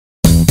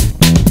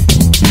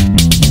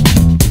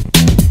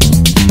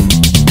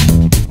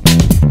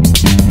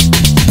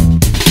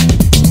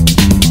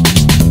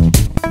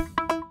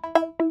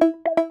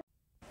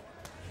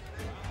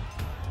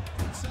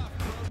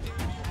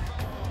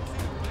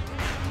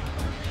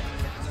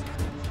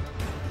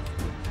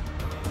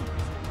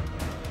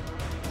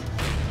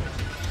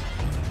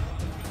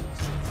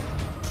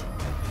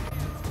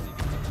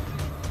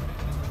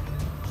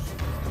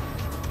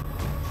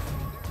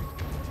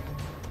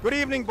Good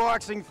evening,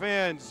 boxing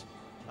fans.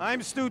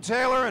 I'm Stu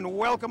Taylor, and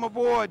welcome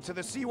aboard to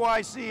the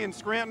CYC in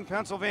Scranton,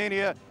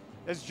 Pennsylvania,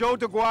 as Joe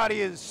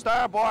DeGuardia's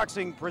Star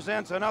Boxing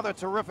presents another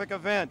terrific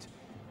event.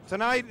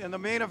 Tonight, in the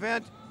main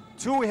event,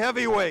 two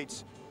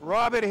heavyweights.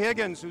 Robert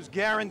Higgins, who's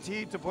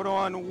guaranteed to put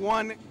on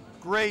one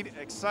great,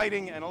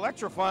 exciting, and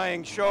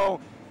electrifying show.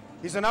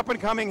 He's an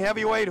up-and-coming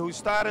heavyweight who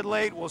started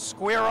late, will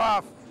square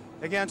off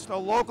against a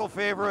local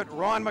favorite,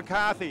 Ron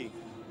McCarthy,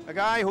 a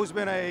guy who's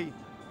been a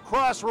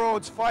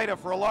crossroads fighter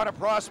for a lot of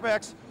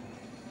prospects.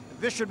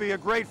 This should be a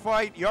great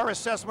fight. Your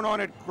assessment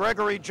on it,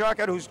 Gregory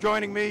Juckett, who's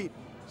joining me,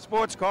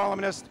 sports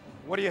columnist.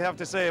 What do you have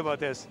to say about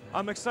this?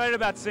 I'm excited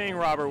about seeing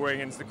Robert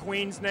Wiggins. The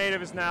Queens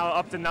native is now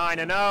up to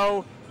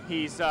 9-0.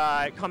 He's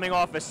coming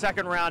off a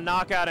second-round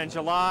knockout in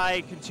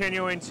July,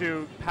 continuing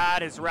to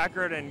pad his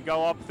record and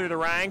go up through the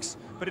ranks.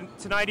 But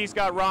tonight he's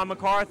got Ron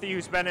McCarthy,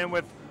 who's been in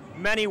with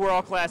many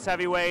world-class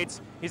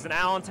heavyweights. He's an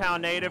Allentown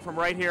native from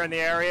right here in the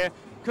area.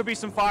 Could be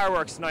some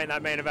fireworks tonight in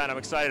that main event. I'm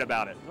excited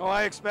about it. Oh,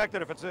 I expect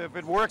it. If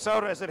it works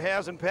out as it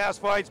has in past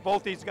fights,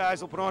 both these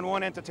guys will put on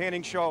one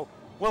entertaining show.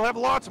 We'll have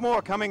lots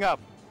more coming up.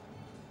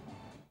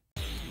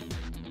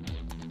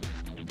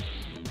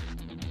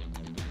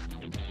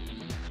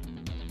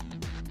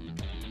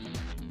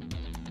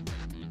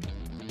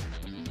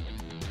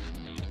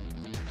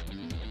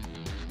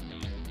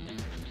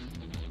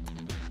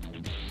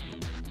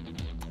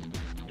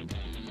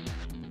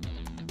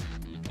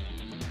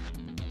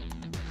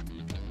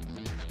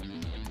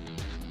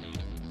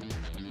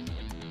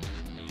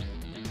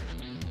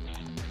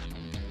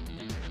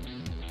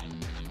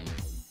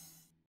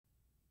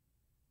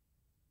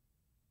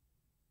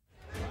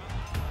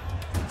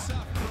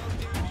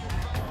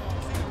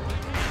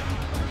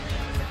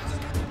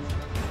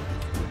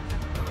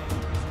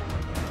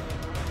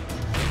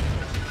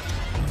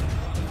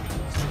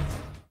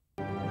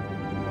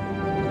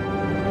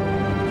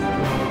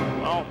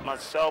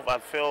 Myself, I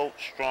feel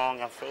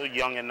strong, I feel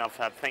young enough,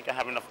 I think I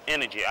have enough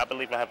energy. I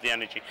believe I have the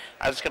energy.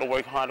 I just gotta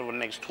work hard over the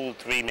next 2,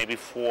 3, maybe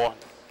 4,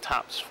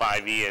 tops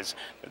 5 years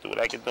to do what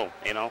I can do,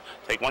 you know?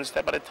 Take one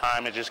step at a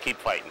time and just keep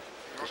fighting.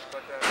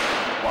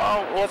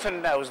 Well, it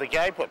wasn't that. It was the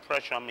guy who put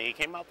pressure on me. He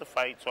came out to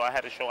fight, so I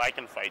had to show I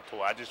can fight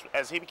too.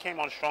 As he became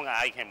on stronger,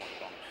 I came on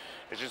stronger.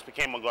 It just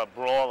became a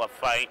brawl, a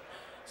fight.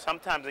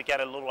 Sometimes it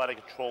got a little out of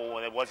control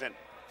and it wasn't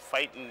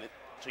fighting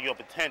to your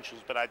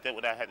potentials, but I did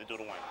what I had to do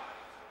to win.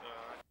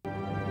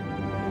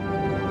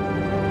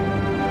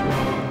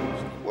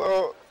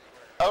 Well,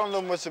 I don't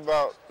know much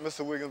about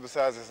Mr. Wiggins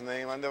besides his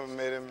name. I never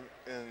met him,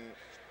 and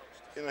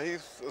you know,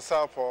 he's a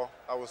southpaw,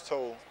 I was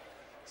told.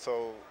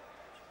 So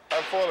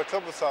I fought a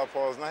couple of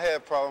southpaws, and I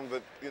had problems,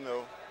 but you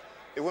know,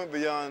 it went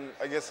beyond,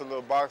 I guess, a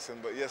little boxing.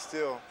 But yet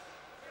still,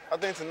 I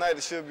think tonight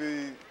it should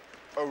be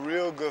a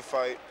real good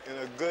fight and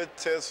a good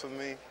test for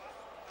me.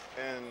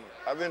 And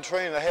I've been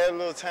training. I had a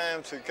little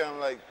time to kind of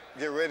like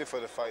get ready for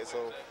the fight,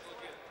 so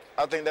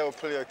I think that would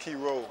play a key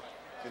role.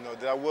 You know,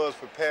 that I was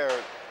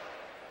prepared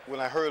when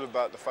I heard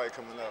about the fight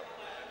coming up.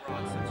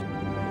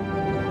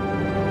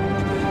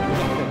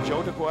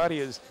 Joe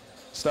DeGuardia's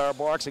Star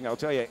Boxing, I'll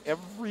tell you,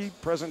 every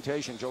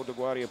presentation Joe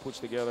DeGuardia puts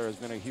together has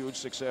been a huge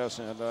success.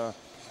 And,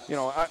 you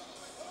know,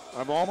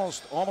 I've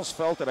almost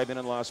felt that I've been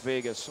in Las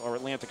Vegas or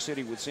Atlantic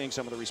City with seeing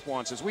some of the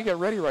responses. We get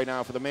ready right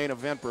now for the main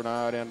event,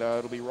 Bernard, and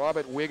it'll be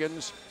Robert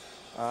Wiggins.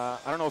 I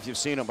don't know if you've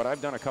seen him, but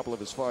I've done a couple of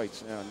his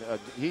fights, and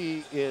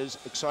he is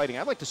exciting.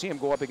 I'd like to see him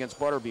go up against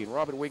Butterbean.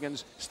 Robert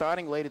Wiggins,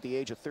 starting late at the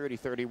age of 30,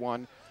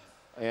 31,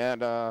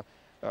 and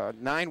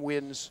 9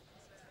 wins,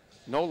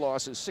 no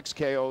losses, 6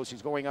 KOs.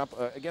 He's going up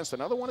against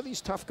another one of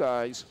these tough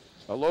guys,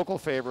 a local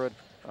favorite.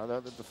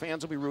 The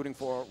fans will be rooting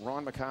for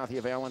Ron McCarthy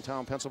of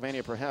Allentown,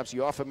 Pennsylvania. Perhaps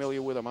you're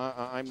familiar with him.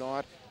 I'm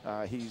not.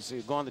 He's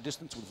gone the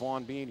distance with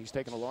Vaughn Bean. He's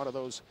taken a lot of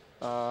those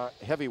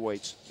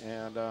heavyweights,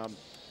 and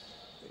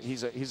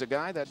he's a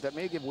guy that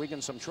may give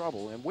Wiggins some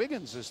trouble. And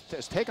Wiggins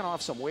has taken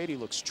off some weight. He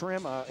looks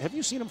trim. Have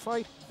you seen him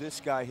fight? This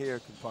guy here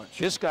can punch.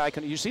 This guy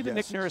can. You see the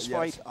Nick Nurse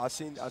fight? I've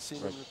seen him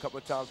a couple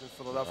of times in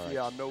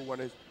Philadelphia. Right. I know when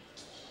it.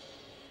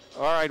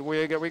 All right,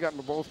 we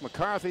got both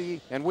McCarthy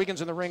and Wiggins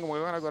in the ring.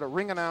 We're going to go to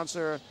ring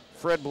announcer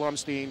Fred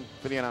Blumstein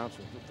for the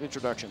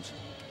introductions.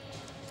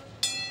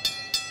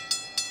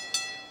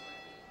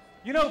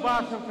 You know,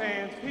 boxing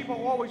fans,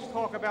 people always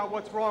talk about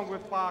what's wrong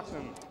with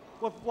boxing.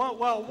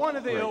 Well, one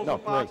of the ills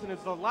of boxing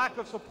is the lack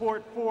of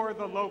support for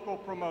the local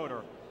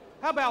promoter.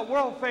 How about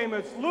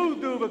world-famous Lou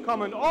Duva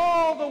coming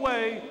all the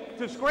way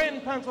to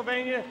Scranton,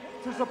 Pennsylvania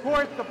to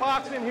support the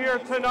boxing here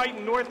tonight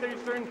in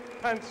northeastern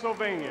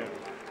Pennsylvania?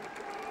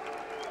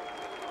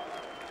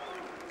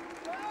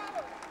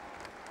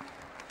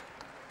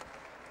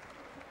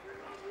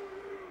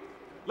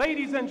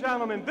 Ladies and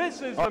gentlemen,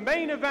 this is the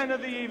main event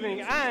of the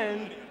evening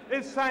and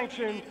is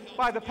sanctioned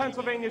by the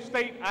Pennsylvania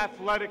State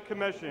Athletic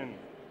Commission.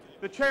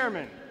 The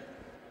chairman,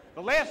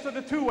 the last of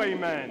the two-way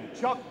men,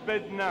 Chuck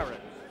Bednarik.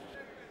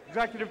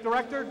 Executive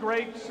Director,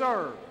 Greg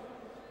Serve.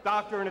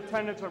 Doctor in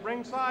attendance at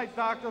ringside,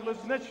 Dr.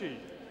 Liznichi.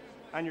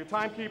 And your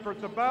timekeeper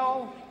at the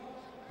bell,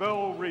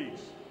 Bill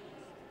Reese.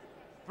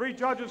 3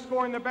 judges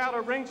scoring the bout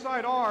at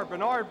ringside are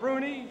Bernard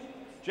Bruni,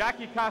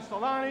 Jackie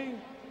Castellani,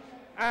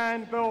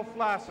 and Bill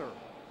Flasser.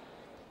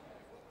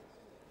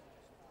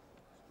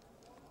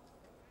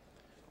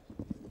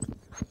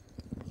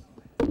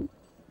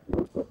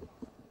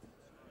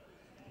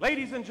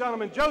 Ladies and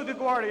gentlemen, Joe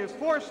DeGuardia's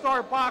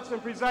 4-Star Boxing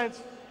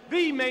presents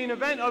the main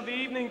event of the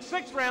evening,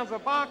 6 rounds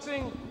of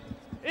boxing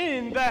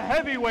in the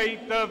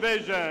heavyweight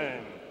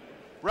division.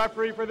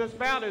 Referee for this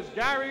bout is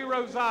Gary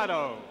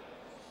Rosado.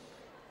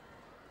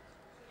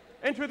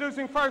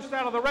 Introducing first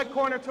out of the red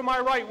corner to my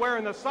right,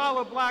 wearing the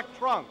solid black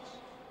trunks.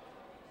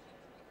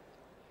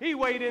 He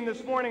weighed in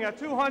this morning at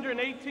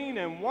 218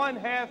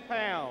 1/2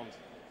 pounds.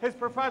 His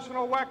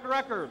professional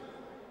record,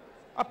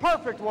 a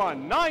perfect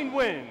one, 9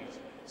 wins.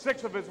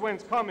 6 of his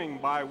wins coming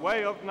by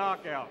way of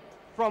knockout.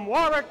 From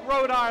Warwick,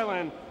 Rhode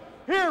Island,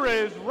 here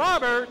is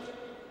Robert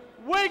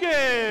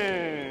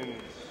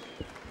Wiggins.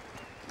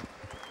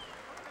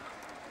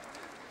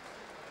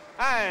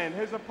 And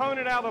his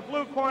opponent out of the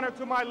blue corner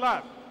to my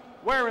left,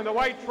 wearing the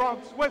white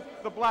trunks with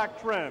the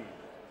black trim.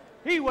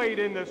 He weighed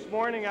in this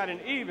morning at an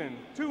even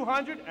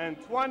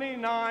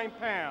 229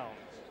 pounds.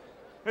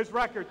 His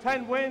record,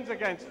 10 wins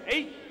against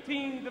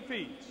 18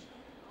 defeats.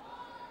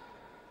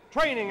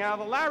 Training out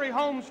of the Larry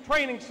Holmes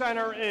Training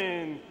Center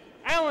in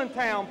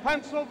Allentown,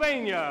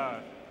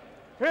 Pennsylvania.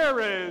 Here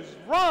is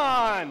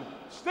Ron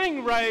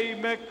Stingray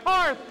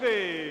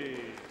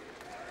McCarthy.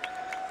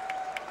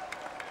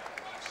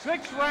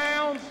 6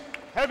 rounds,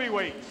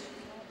 heavyweights.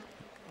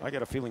 I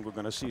got a feeling we're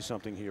going to see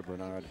something here,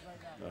 Bernard.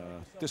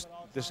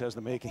 This has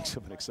the makings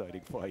of an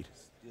exciting fight.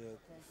 Yeah,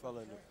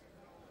 fella in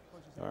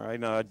All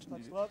right,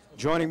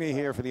 joining me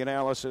here for the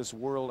analysis,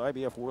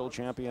 IBF world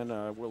champion,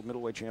 world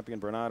middleweight champion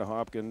Bernard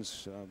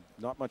Hopkins.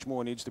 Not much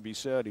more needs to be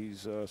said.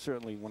 He's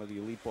certainly one of the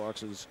elite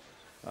boxers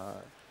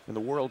in the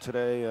world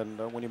today. And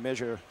when you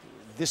measure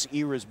this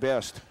era's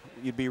best,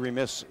 you'd be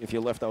remiss if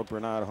you left out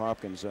Bernard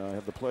Hopkins. I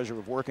have the pleasure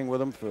of working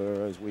with him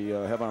as we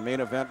have our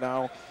main event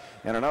now,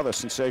 and another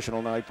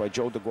sensational night by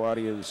Joe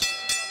DeGuardia's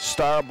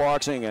Star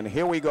Boxing. And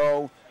here we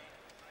go,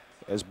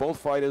 as both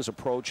fighters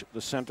approach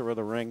the center of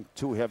the ring,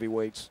 2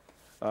 heavyweights.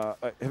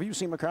 Have you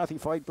seen McCarthy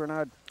fight,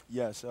 Bernard?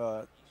 Yes,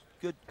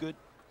 good,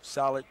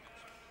 solid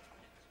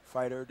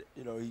fighter.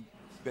 You know, he's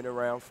been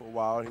around for a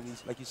while, and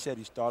he's, like you said,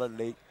 he started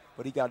late,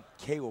 but he got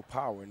KO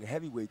power. In the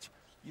heavyweights,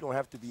 you don't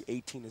have to be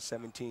 18 or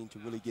 17 to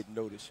really get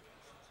noticed.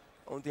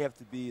 Only thing you have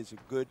to be is a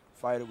good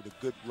fighter with a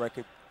good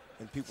record,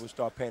 and people will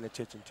start paying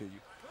attention to you.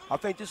 I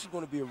think this is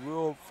going to be a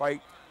real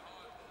fight,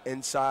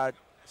 inside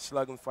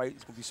slugging fight.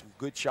 It's going to be some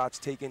good shots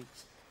taken,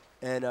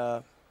 and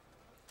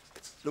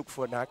look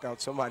for a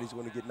knockout. Somebody's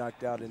going to get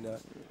knocked out, and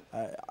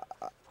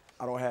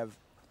I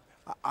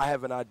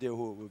have an idea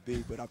who it would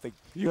be, but I think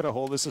you got to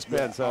hold the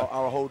suspense. Yeah,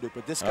 I'll hold it.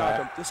 But this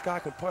guy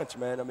can punch,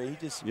 man. I mean,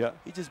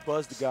 he just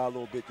buzzed the guy a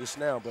little bit just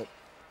now. But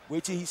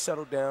wait till he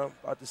settled down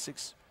about the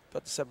 7th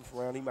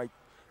round. He might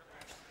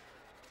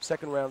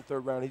 2nd round,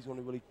 3rd round. He's going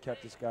to really cap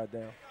this guy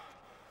down.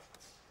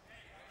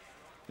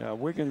 Yeah,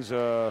 Wiggins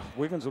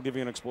will give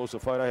you an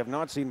explosive fight. I have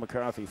not seen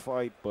McCarthy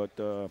fight, but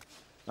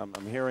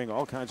I'm hearing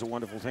all kinds of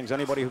wonderful things.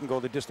 Anybody who can go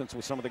the distance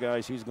with some of the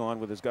guys he's gone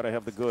with has got to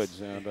have the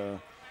goods. And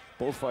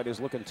both fighters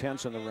look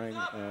intense in the ring,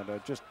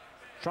 and just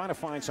trying to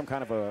find some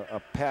kind of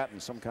a pattern,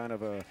 some kind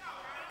of a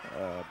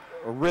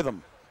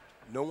rhythm.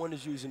 No one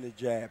is using the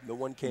jab. No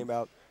one came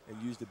out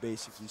and used the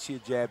basics. You see a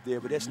jab there,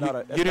 but that's not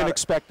a. You didn't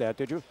expect that,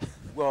 did you?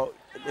 Well,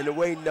 in a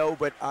way, no.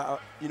 But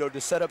you know,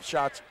 the setup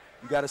shots,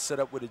 you got to set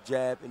up with a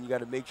jab, and you got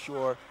to make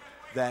sure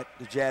that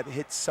the jab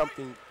hits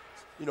something,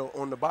 you know,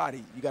 on the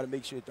body. You got to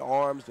make sure that the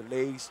arms, the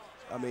legs,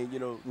 I mean, you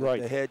know,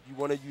 right. The head. You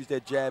want to use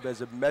that jab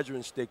as a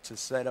measuring stick to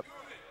set up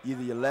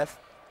either your left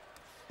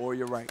or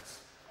your right.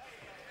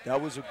 That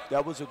was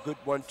a good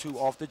 1-2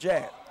 off the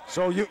jab.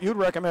 So you'd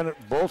recommend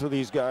both of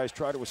these guys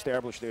try to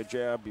establish their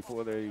jab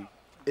before they.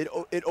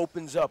 It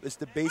opens up. It's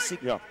the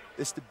basic. Yeah.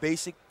 It's the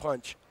basic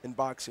punch in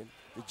boxing.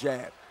 The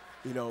jab.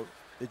 You know,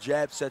 the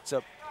jab sets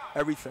up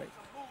everything.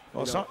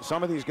 Well,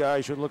 some of these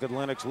guys should look at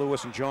Lennox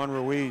Lewis and John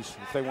Ruiz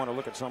if they want to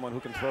look at someone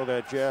who can throw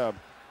that jab.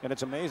 And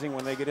it's amazing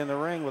when they get in the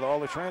ring with all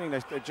the training,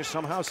 they just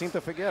somehow seem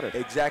to forget it.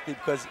 Exactly,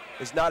 because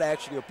it's not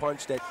actually a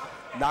punch that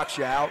knocks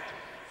you out.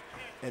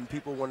 And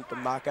people want the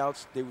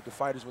knockouts. The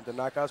fighters want the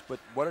knockouts. But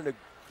one of the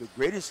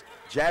greatest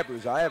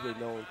jabbers I ever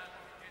known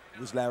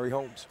was Larry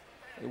Holmes.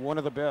 One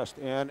of the best.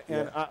 And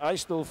I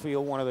still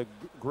feel one of the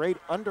great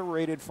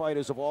underrated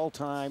fighters of all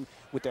time,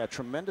 with that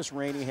tremendous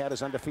reign he had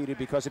as undefeated,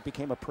 because it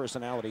became a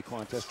personality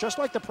contest. Just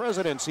like the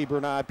presidency,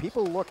 Bernard,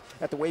 people look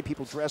at the way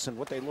people dress and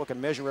what they look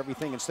and measure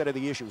everything instead of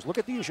the issues. Look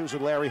at the issues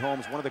with Larry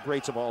Holmes, one of the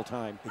greats of all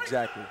time.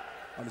 Exactly.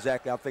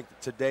 Exactly. I think that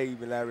today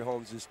even Larry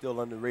Holmes is still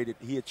underrated.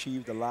 He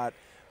achieved a lot.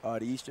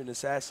 The Eastern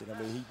Assassin.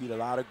 I mean, he beat a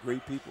lot of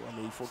great people. I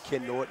mean, he fought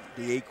Ken Norton,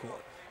 the Acorn.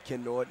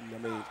 Ken Norton. I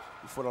mean,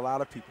 he fought a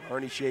lot of people.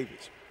 Ernie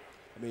Shavers.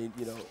 I mean,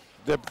 you know.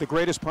 The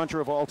greatest puncher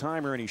of all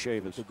time, Ernie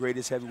Shavers. The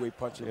greatest heavyweight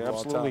puncher of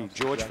all time. Absolutely.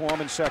 George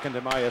Foreman second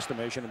in my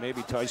estimation, and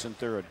maybe Tyson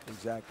third.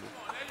 Exactly.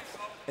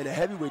 And the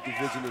heavyweight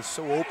division is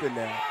so open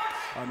now.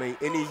 I mean,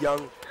 any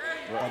young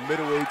a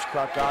middle-aged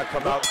guy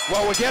come out.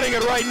 Well, we're getting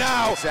it right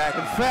now.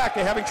 Exactly. In fact,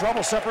 they're having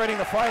trouble separating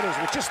the fighters.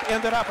 We just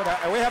ended up with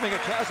we're having a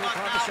casual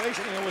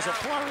conversation. There was a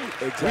flurry.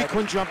 Exactly. We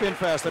couldn't jump in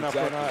fast enough.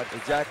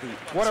 Exactly.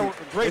 What a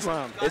great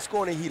round. It's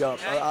going to heat up.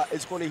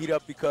 It's going to heat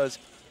up because,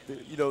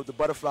 the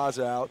butterflies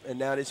are out, and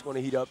now it's going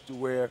to heat up to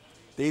where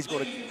they're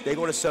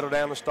going to settle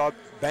down and start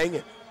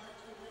banging.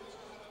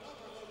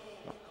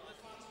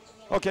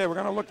 Okay, we're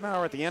going to look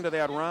now at the end of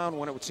that round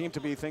when it would seem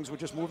to be things were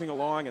just moving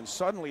along, and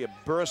suddenly a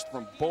burst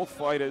from both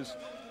fighters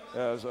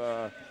as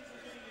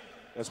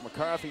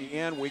McCarthy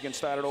and Wiggins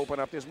started to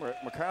open up. There's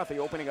McCarthy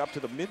opening up to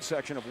the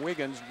midsection of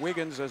Wiggins.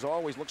 Wiggins, as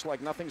always, looks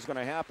like nothing's going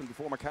to happen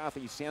before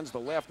McCarthy sends the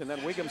left, and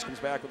then Wiggins comes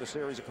back with a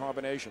series of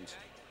combinations.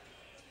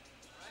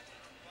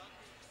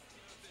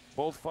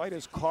 Both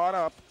fighters caught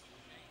up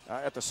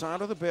at the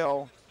sound of the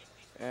bell,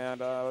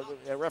 and a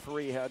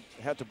referee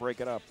had to break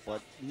it up,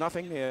 but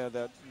nothing there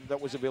that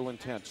was of ill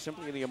intent,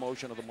 simply the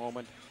emotion of the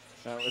moment.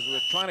 As we're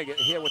trying to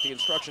hear what the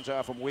instructions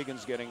are from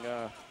Wiggins, getting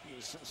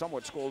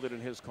somewhat scolded in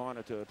his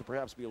corner to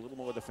perhaps be a little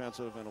more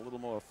defensive and a little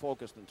more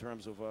focused in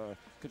terms of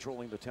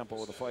controlling the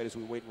tempo of the fight as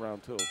we wait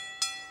round 2.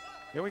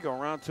 Here we go,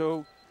 round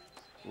 2.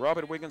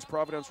 Robert Wiggins,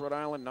 Providence, Rhode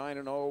Island,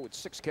 9-0 with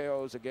 6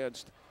 KOs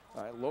against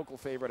local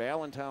favorite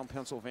Allentown,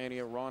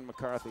 Pennsylvania, Ron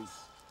McCarthy.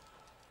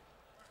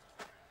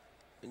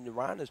 And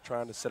Ron is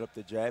trying to set up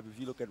the jab. If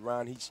you look at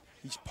Ron, he's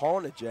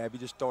pawing the jab.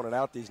 He's just throwing it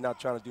out there. He's not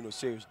trying to do no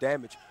serious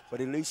damage.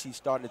 But at least he's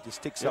starting to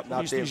stick something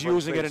out there. He's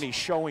using it and he's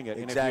showing it.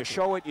 Exactly. And if you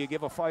show it, you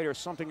give a fighter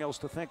something else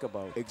to think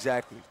about.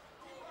 Exactly.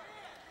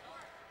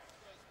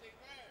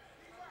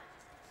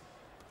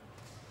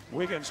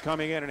 Wiggins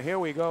coming in, and here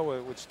we go.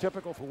 It's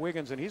typical for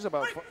Wiggins, and he's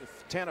about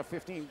 10 or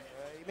 15,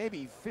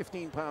 maybe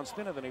 15 pounds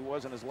thinner than he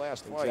was in his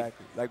last fight.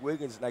 Exactly. Like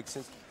Wiggins,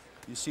 since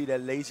you see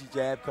that lazy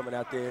jab coming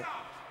out there,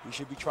 you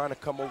should be trying to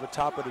come over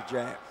top of the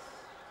jab.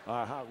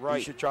 Right.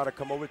 You should try to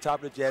come over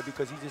top of the jab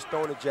because he's just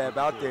throwing the jab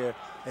out there,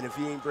 and if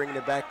he ain't bringing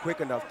it back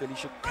quick enough, then he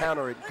should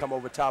counter it and come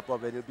over top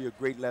of it. It'll be a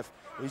great left.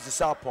 He's a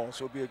southpaw,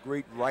 so it'll be a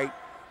great right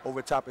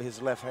over top of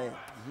his left hand.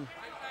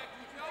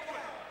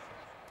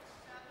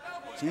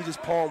 So he's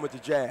just pawing with the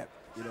jab.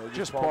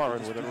 Just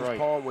pawing with it, right. Just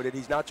pawing with it.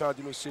 He's not trying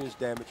to do no serious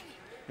damage.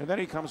 And then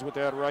he comes with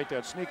that right,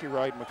 that sneaky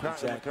right.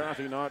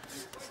 McCarthy not.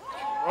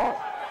 Oh.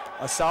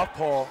 A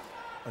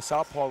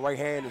southpaw right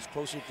hand is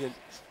closer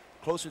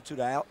to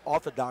the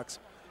orthodox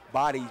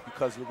bodies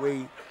because of the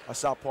way a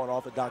southpaw and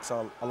orthodox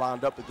are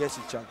lined up against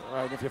each other.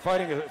 Right. If you're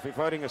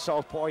fighting a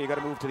southpaw, you got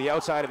to move to the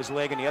outside of his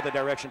leg in the other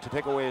direction to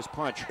take away his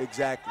punch.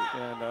 Exactly.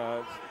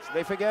 And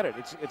they forget it.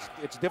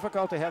 It's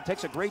difficult to have. It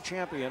takes a great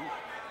champion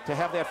to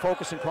have that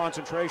focus and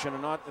concentration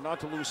and not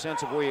to lose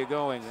sense of where you're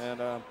going.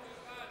 And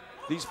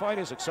these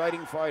fighters,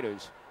 exciting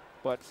fighters.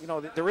 But,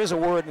 there is a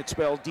word that's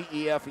spelled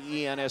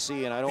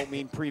D-E-F-E-N-S-E, and I don't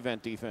mean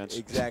prevent defense.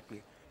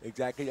 Exactly.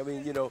 Exactly. I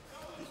mean,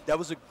 that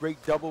was a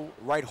great double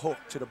right hook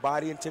to the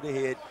body and to the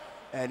head,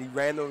 and he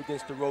ran over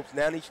against the ropes.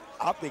 Now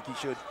I think he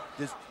should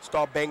just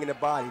start banging the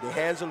body. The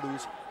hands are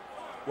loose.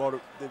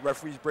 Well, the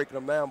referee's breaking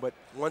them down, but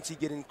once he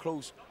get in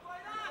close,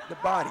 the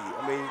body.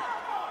 I mean,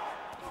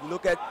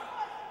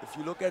 if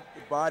you look at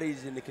the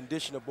bodies and the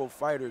condition of both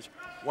fighters,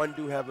 one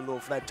do have a little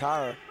flat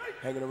tire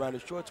hanging around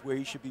his shorts where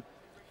he should be,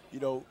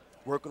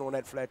 working on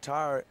that flat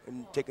tire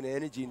and taking the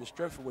energy and the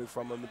strength away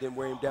from him and then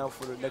wear him down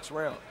for the next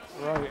round.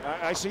 Right.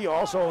 I see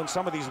also in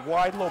some of these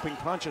wide-loping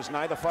punches,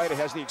 neither fighter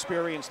has the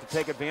experience to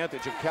take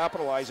advantage of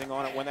capitalizing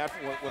on it when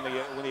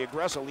the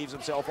aggressor leaves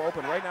himself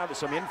open. Right now there's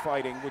some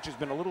infighting, which has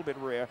been a little bit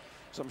rare.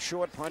 Some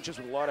short punches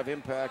with a lot of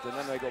impact, and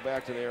then they go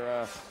back to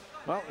their,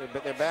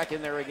 they're back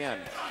in there again,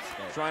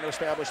 trying to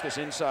establish this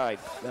inside.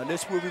 Now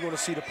this is where we're going to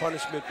see the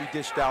punishment be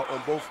dished out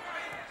on both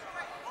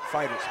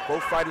fighters.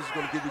 Both fighters are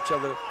going to give each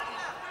other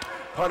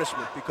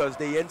punishment because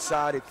they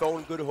inside, they're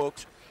throwing good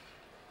hooks,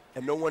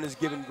 and no one is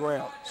giving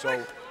ground.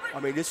 So, I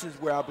mean, this is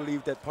where I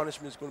believe that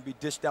punishment is going to be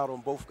dished out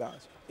on both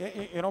guys.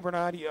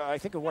 Bernard, I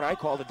think of what I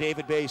call the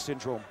David Bay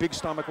syndrome. Big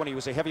stomach when he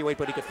was a heavyweight,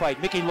 but he could fight.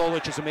 Mickey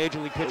Lolich is a major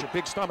league pitcher.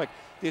 Big stomach.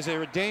 Is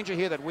there a danger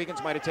here that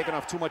Wiggins might have taken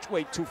off too much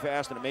weight too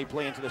fast and it may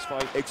play into this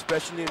fight?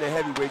 Especially in the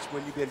heavyweights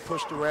when you've been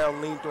pushed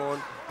around, leaned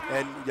on,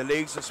 and your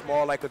legs are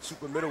small like a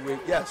super middleweight.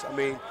 Yes, I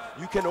mean,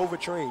 you can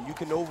overtrain. You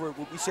can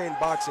what we say in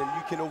boxing,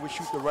 you can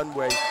overshoot the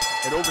runway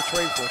and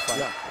overtrain for a fight.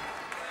 Yeah.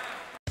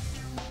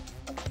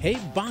 Hey,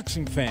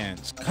 boxing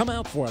fans, come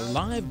out for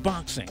live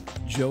boxing.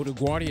 Joe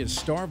DeGuardia's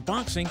Star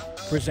Boxing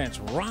presents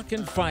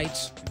Rockin'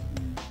 Fights.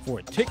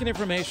 For ticket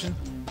information,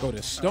 go to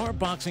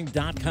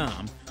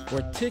starboxing.com or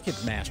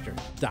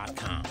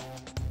ticketmaster.com.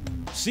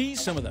 See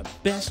some of the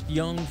best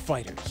young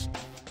fighters.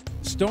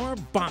 Star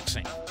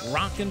Boxing,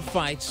 Rockin'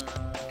 Fights,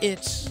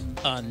 it's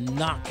a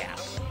knockout.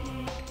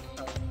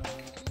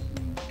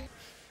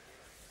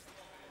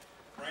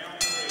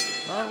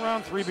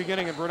 Round 3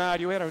 beginning, and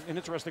Bernard, you had an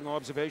interesting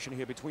observation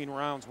here between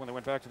rounds when they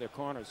went back to their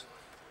corners.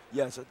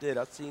 Yes, I did.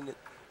 I've seen it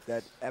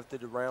that after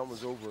the round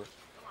was over.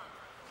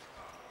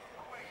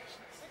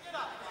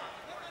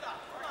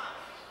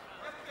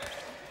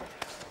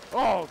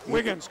 Oh,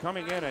 Wiggins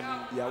coming in and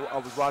yeah, I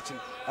was watching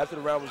after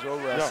the round was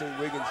over. I seen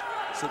Wiggins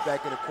sit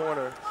back in the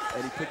corner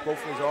and he put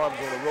both of his arms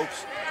on the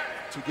ropes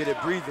to get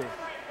it breathing,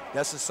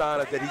 that's a sign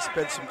that he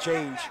spent some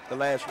change the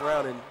last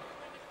round, and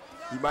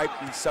he might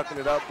be sucking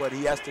it up, but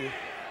he has to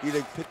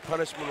either put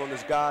punishment on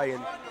this guy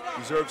and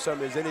reserve some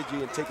of his energy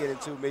and take it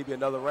into maybe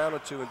another round or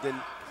two, and then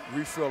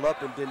refill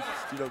up, and then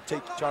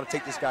try to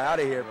take this guy out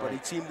of here. Right. But he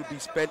seemed to be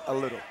spent a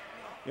little.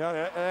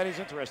 Yeah, that is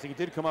interesting. He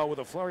did come out with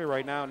a flurry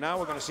right now. Now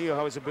we're going to see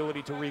how his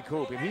ability to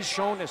recoup. And he's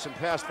shown this in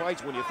past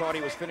fights when you thought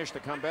he was finished to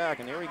come back.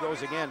 And there he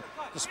goes again,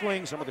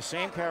 displaying some of the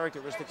same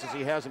characteristics as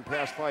he has in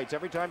past fights.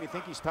 Every time you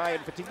think he's tired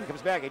and fatigued, he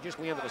comes back. He just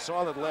landed a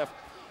solid left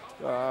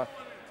to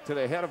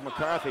the head of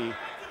McCarthy.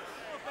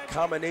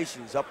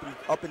 Combinations up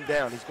and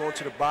down. He's going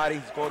to the body,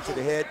 he's going to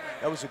the head.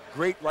 That was a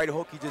great right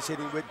hook he just hit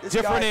him with.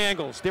 Different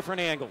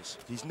angles.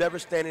 He's never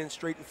standing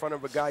straight in front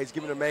of a guy. He's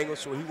giving him angles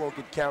so he won't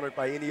get countered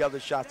by any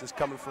other shots that's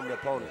coming from the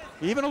opponent.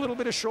 Even a little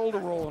bit of shoulder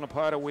roll on a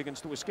part of Wiggins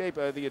to escape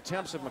the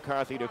attempts of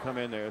McCarthy to come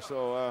in there.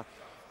 So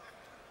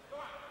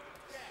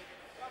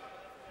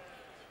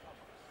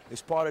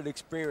it's part of the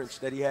experience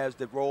that he has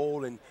to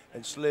roll and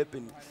slip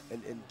and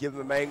give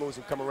him angles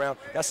and come around.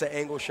 That's an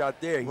angle shot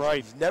there.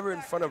 He's never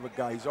in front of a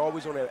guy. He's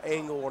always on an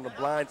angle on the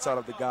blind side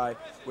of the guy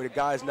where the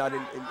guy's not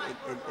in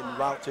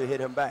route to hit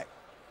him back.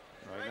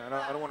 Right.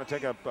 I don't want to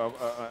take a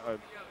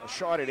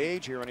shot at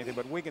age here or anything,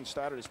 but Wiggins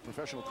started his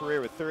professional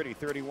career at 30,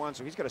 31,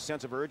 so he's got a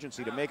sense of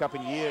urgency to make up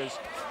in years.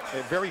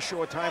 A very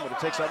short time, what it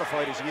takes other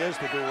fighters years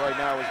to do right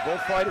now is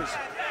both fighters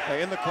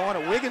in the corner.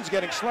 Wiggins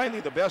getting slightly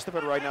the best of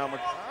it right now.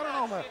 I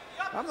don't know.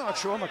 I'm not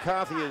sure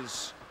McCarthy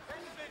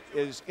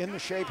is in the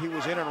shape he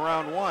was in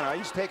round one.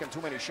 He's taking too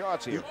many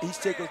shots here. He's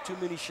taking too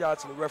many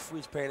shots, and the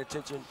referee's paying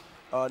attention.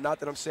 Not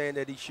that I'm saying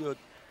that he should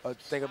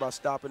think about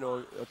stopping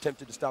or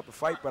attempted to stop a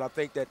fight, but I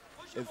think that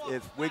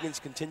if Wiggins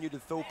continued to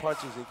throw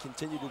punches and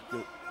continue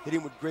to hit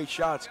him with great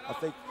shots, I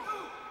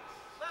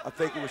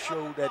think it will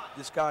show that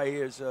this guy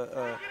here is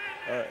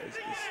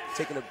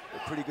taking a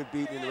pretty good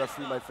beat, and the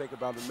referee might think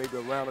about it, maybe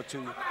a round or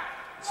two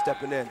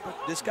stepping in. But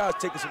this guy's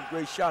taking some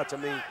great shots. I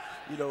mean,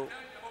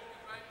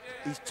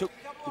 he's took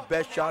the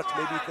best shots.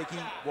 Maybe you think he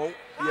won't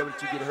be able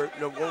to get hurt,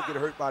 won't get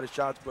hurt by the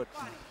shots, but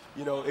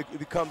it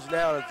becomes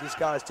now that this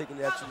guy's taking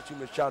the absolute too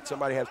many shots.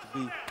 Somebody has to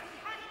be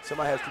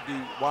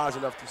wise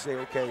enough to say,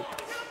 okay,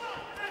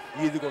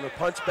 you're either going to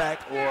punch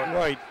back or I'm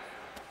going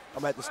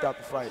to have to stop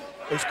the fight.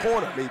 His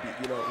corner, maybe,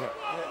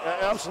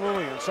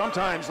 Absolutely, and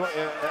sometimes,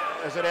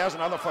 as it has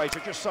in other fights,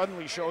 it just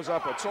suddenly shows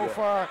up. But so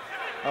far,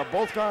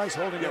 both guys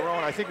holding their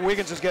own. I think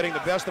Wiggins is getting the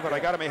best of it. I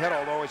got him ahead,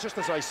 although it's just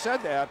as I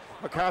said that,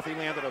 McCarthy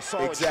landed a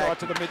solid shot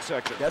to the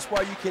midsection. That's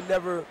why you can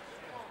never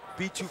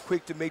be too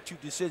quick to make two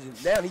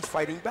decisions. Now he's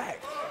fighting back.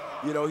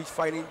 He's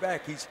fighting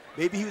back.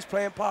 Maybe he was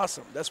playing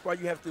possum. That's why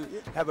you have to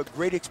have a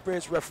great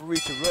experienced referee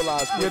to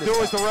realize. You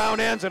do as the round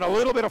ends and a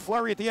little bit of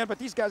flurry at the end, but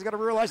these guys got to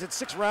realize it's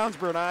 6 rounds,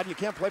 Bernard. You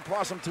can't play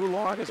possum too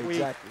long as we.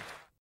 Exactly.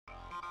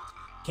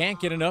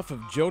 Can't get enough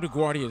of Joe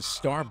DeGuardia's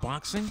Star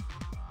Boxing?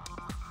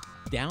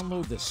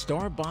 Download the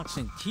Star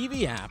Boxing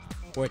TV app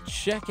or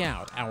check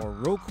out our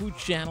Roku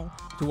channel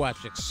to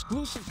watch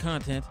exclusive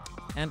content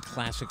and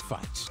classic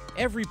fights.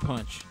 Every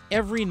punch,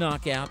 every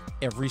knockout,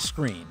 every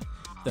screen.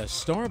 The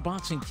Star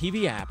Boxing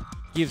TV app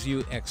gives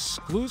you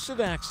exclusive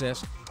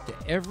access to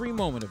every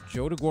moment of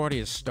Joe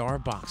DeGuardia's Star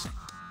Boxing.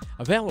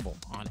 Available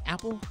on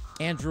Apple,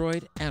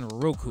 Android, and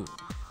Roku.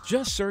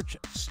 Just search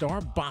Star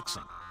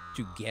Boxing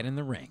to get in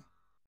the ring.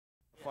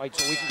 Fight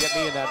so we can get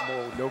me in that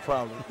mode. No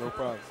problem.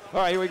 All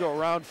right, here we go.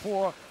 Round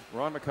 4.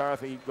 Ron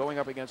McCarthy going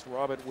up against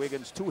Robert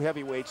Wiggins. 2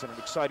 heavyweights in an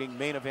exciting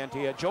main event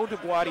here. Joe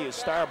DeGuardia's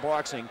Star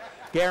Boxing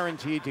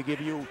guaranteed to give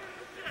you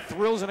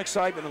thrills and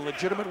excitement and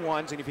legitimate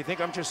ones. And if you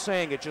think I'm just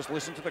saying it, just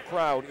listen to the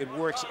crowd. It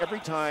works every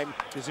time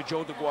there's a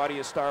Joe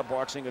DeGuardia Star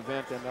Boxing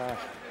event, and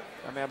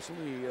I'm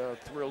absolutely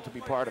thrilled to be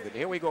part of it.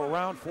 Here we go,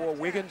 round 4,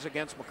 Wiggins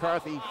against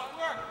McCarthy.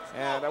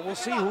 And we'll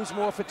see who's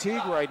more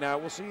fatigued right now.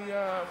 We'll see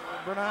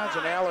Bernard's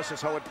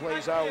analysis, how it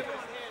plays out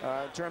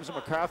in terms of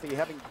McCarthy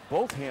having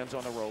both hands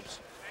on the ropes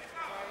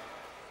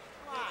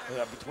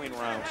between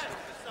rounds.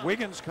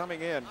 Wiggins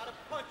coming in.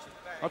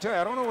 I'll tell you,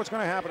 I don't know what's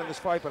going to happen in this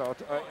fight, but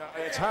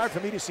it's hard for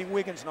me to see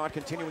Wiggins not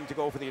continuing to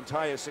go for the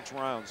entire 6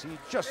 rounds. He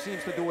just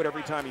seems to do it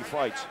every time he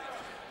fights.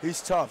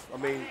 He's tough. I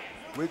mean,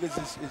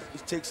 Wiggins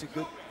takes a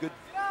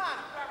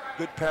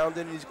good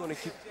pounding. He's going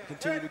to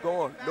continue to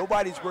go on.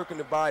 Nobody's working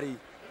the body.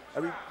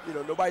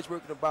 Nobody's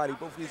working the body.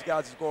 Both of these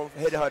guys is going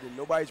head hunting.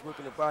 Nobody's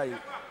working the body.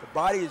 The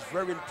body is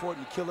very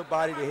important. You kill the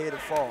body, the head will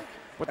fall.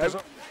 But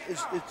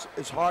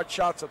it's hard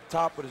shots up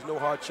top, but there's no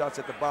hard shots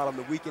at the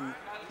bottom to weaken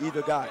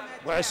either guy.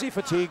 Well, I see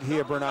fatigue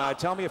here, Bernard.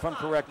 Tell me if I'm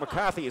correct.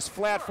 McCarthy is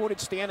flat-footed,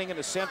 standing in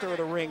the center of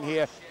the ring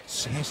here.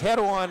 His head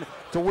on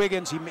to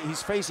Wiggins.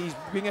 He's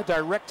being a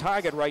direct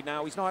target right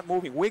now. He's not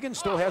moving. Wiggins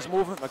still has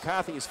movement.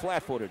 McCarthy is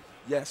flat-footed.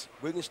 Yes,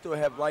 Wiggins still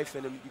have life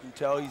in him. You can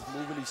tell he's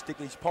moving. He's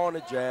sticking. He's pawing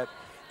a jab,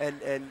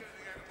 and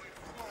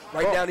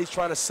right now he's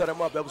trying to set him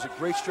up. That was a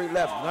great straight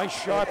left. Nice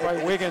shot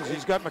by Wiggins.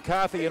 He's got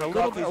McCarthy in a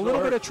little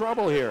bit of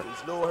trouble here.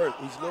 He's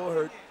a little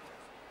hurt.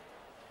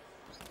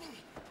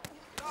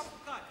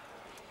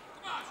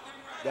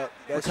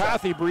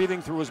 McCarthy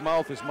breathing through his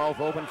mouth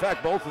open. In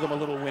fact, both of them a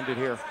little winded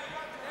here.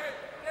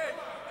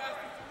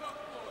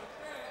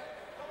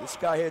 This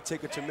guy here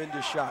take a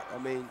tremendous shot. I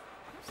mean,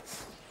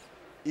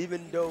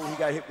 even though he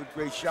got hit with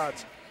great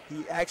shots,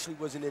 he actually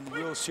wasn't in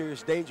real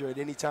serious danger at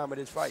any time of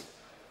this fight.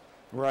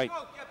 Right.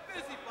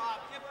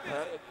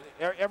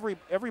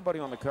 Everybody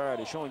on the card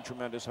is showing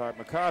tremendous heart.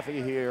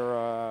 McCarthy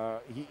here,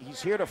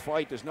 he's here to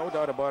fight. There's no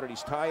doubt about it.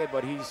 He's tired,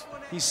 but he's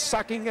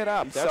sucking it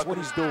up. That's what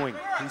he's doing.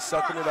 He's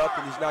sucking it up,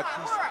 and he's not.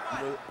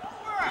 You know,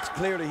 it's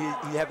clear that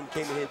he haven't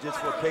came in here just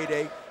for a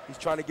payday. He's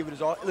trying to give it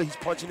his all. He's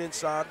punching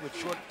inside with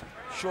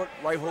short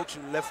right hooks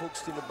and left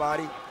hooks to the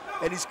body,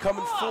 and he's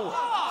coming forward.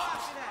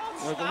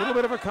 There's a little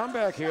bit of a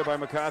comeback here by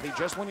McCarthy.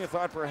 Just when you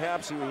thought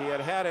perhaps he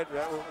had it,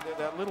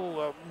 that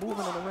little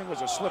movement in the ring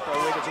was a slip by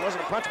Wiggins. It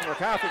wasn't a punch from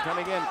McCarthy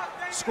coming in,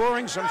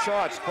 scoring some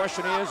shots.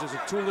 Question is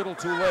it too little,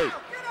 too late?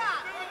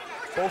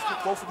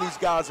 Both of these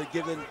guys are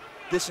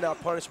dishing out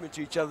punishment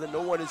to each other.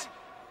 No one is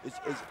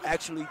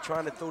actually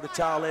trying to throw the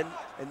towel in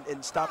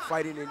and stop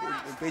fighting and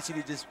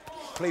basically just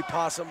play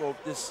possum or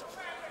just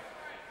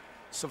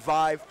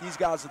survive. These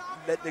guys are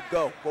letting it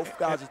go. Both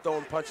guys are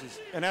throwing punches.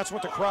 And that's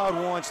what the crowd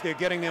wants. They're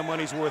getting their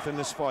money's worth in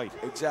this fight.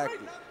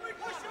 Exactly.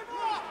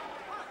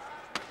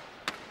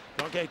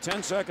 Okay,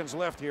 10 seconds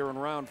left here in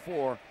round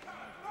 4.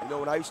 You know,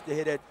 when I used to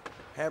hit that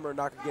hammer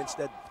knock against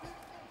that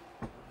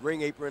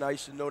ring apron, I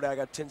used to know that I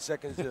got 10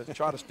 seconds to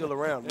try to still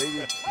around.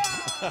 Maybe.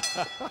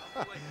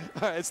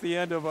 It's the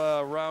end of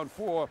round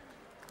 4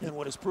 and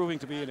what is proving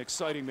to be an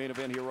exciting main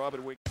event here.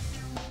 Robert Wiggins.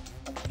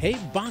 Hey,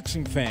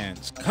 boxing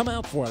fans, come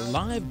out for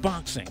live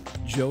boxing.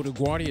 Joe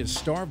DeGuardia's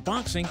Star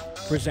Boxing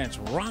presents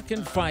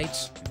Rockin'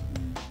 Fights.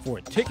 For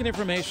ticket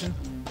information,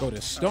 go to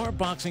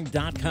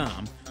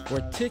starboxing.com or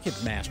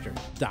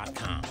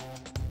ticketmaster.com.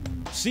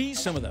 See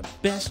some of the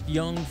best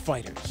young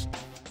fighters.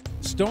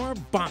 Star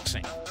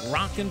Boxing,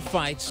 Rockin'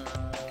 Fights,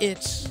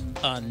 it's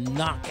a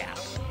knockout.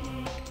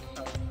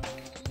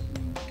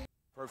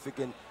 Perfect,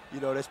 and you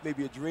know, that's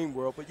maybe a dream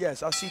world, but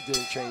yes, I see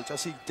change. I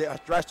see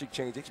drastic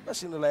change,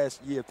 especially in the last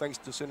year, thanks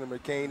to Senator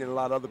McCain and a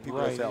lot of other people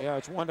that's helped. Yeah,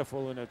 it's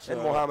wonderful, and it's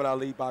Muhammad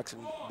Ali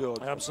boxing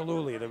build.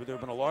 Absolutely, there have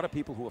been a lot of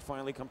people who have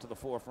finally come to the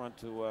forefront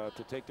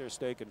to take their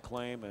stake and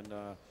claim, and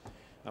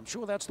I'm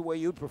sure that's the way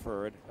you'd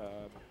prefer it.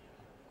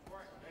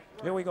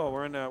 Here we go.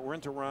 We're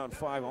into round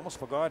 5. Almost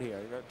forgot here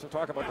to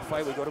talk about the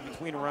fight. We go to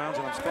between rounds,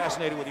 and I'm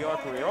fascinated with your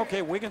career.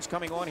 Okay, Wiggins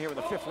coming on here in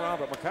the 5th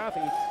round, but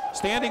McCarthy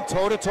standing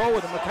toe-to-toe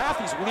with him.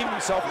 McCarthy's leaving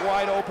himself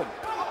wide open.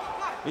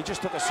 He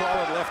just took a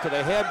solid left to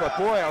the head, but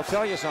boy, I'll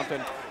tell you something.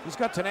 He's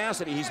got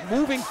tenacity. He's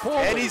moving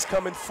forward. And he's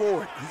coming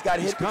forward. He's got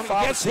hit with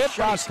 5 or 6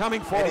 shots. He's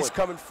coming forward. And he's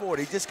coming forward.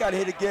 He just got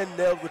hit again,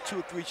 nailed with 2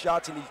 or 3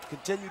 shots, and he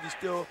continued to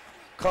still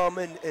come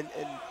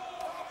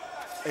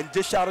and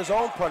dish out his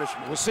own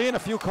punishment. We're seeing a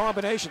few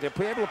combinations.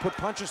 They're able to put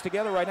punches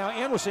together right now,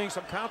 and we're seeing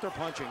some counter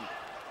punching.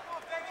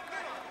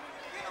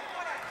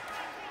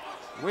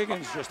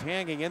 Wiggins just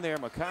hanging in there.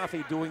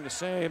 McCarthy doing the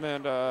same,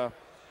 and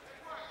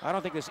I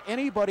don't think there's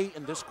anybody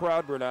in this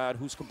crowd, Bernard,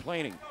 who's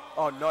complaining.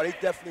 Oh, no, they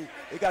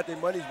got their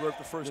money's worth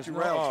the first 2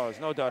 rounds. Oh, there's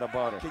no doubt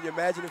about it. Can you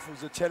imagine if it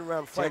was a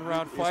 10-round fight?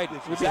 10-round fight.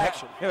 It's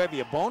action. It would be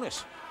a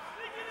bonus.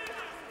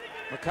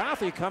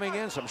 McCarthy coming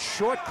in, some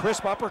short,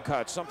 crisp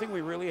uppercuts, something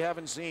we really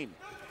haven't seen.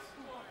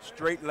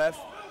 Straight left.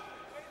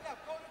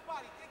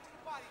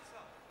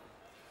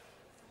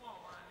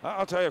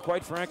 I'll tell you,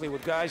 quite frankly,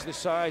 with guys this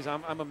size,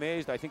 I'm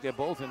amazed. I think they're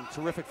both in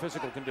terrific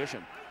physical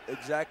condition.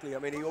 Exactly. I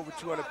mean, they're over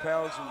 200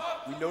 pounds,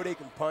 and we know they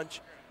can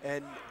punch,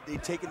 and they're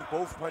taking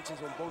both punches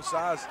on both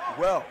sides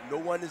well. No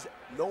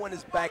one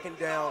is backing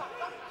down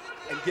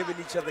and giving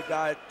each other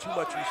guy too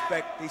much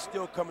respect. They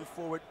still coming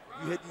forward.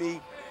 You hit me,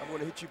 I'm going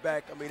to hit you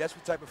back. I mean, that's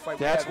what type of fight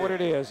we have. That's what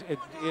it is.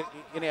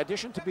 In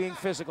addition to being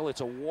physical,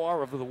 it's a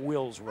war of the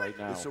wills right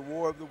now. It's a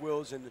war of the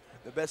wills, and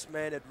the best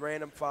man that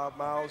ran him 5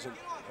 miles and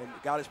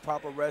got his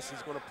proper rest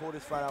is going to pull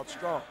this fight out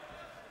strong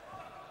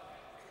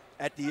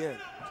at the end.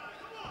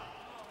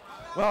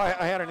 Well,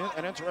 I had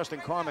an interesting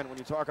comment when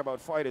you talk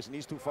about fighters, and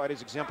these 2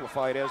 fighters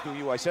exemplified, as do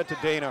you. I said to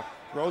Dana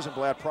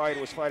Rosenblatt prior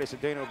to his fight, I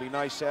said, Dana, it'll be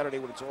nice Saturday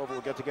when it's over.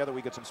 We'll get together.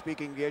 We get some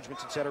speaking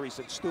engagements, etc. He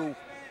said, Stu,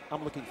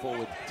 I'm looking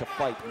forward to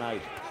fight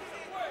night.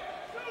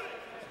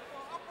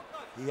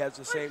 He has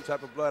the same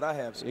type of blood I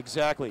have. So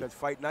exactly. Because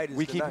fight night is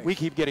we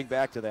keep getting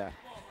back to that.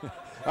 All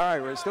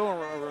right, we're still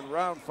in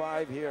round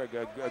 5 here.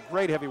 A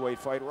great heavyweight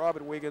fight.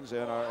 Robert Wiggins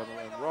and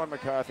Ron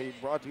McCarthy,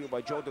 brought to you by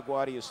Joe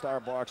DeGuardia's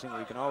Star Boxing, where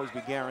you can always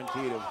be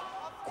guaranteed of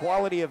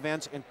quality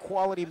events and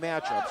quality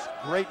matchups,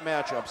 great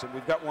matchups, and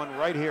we've got one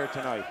right here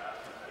tonight.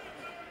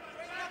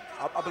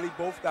 I believe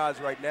both guys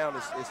right now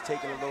is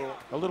taking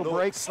a little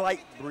break,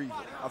 slight breather.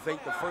 I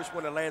think the first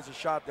one that lands a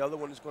shot, the other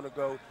one is going to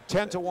go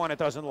 10-1. It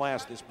doesn't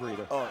last, this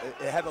breather. Oh,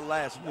 it haven't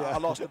lasted. Yeah. I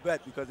lost the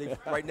bet because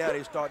right now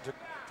they start to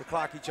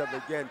clock each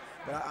other again.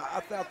 But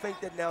I think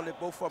that now that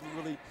both of them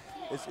really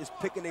is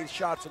picking their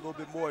shots a little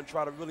bit more and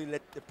try to really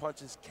let the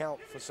punches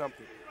count for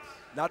something.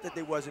 Not that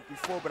they wasn't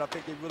before, but I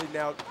think they really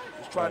now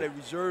is trying to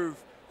reserve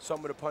some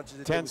of the punches.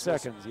 That 10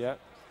 seconds, yeah.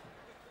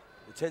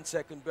 The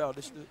 10-second bell.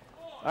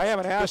 I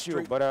haven't asked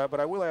you, but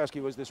I will ask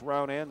you as this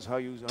round ends how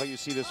you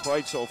see this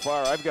fight so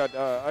far. I've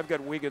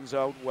got Wiggins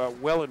out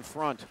well in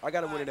front. I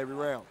got to win it every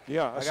round.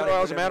 Yeah. So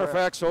as a matter of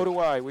fact, so do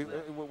I.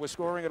 We're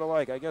scoring it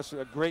alike. I guess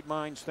great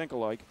minds think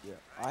alike. Yeah.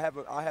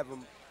 I have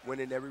him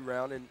winning every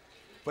round,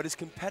 but it's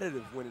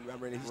competitive winning. I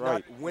mean, he's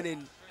right. not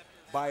winning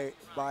by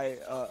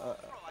a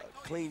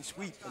clean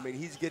sweep. I mean,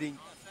 he's getting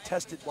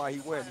tested while he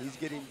wins. He's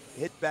getting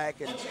hit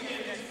back and.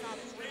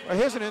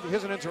 Here's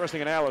an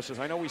interesting analysis.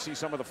 I know we see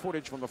some of the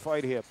footage from the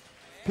fight here.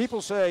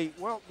 People say,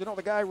 well, you know,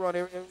 the guy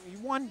he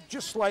won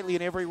just slightly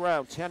in every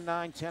round,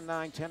 10-9,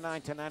 10-9,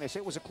 10-9, 10-9. I say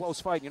it was a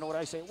close fight. You know what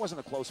I say? It wasn't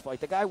a close fight.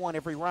 The guy won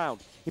every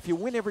round. If you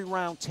win every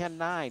round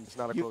 10-9, it's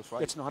not a close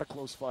fight. It's not a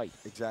close fight.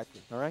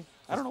 Exactly. All right?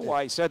 I don't know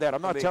why I said that.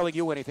 I'm not telling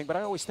you anything, but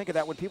I always think of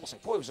that when people say,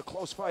 boy, it was a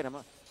close fight.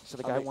 So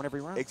the guy won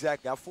every round.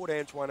 Exactly. I fought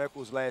Antoine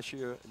Eccles last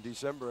year in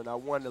December, and I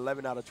won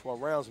 11 out of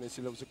 12 rounds, and they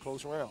said it was a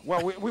close round.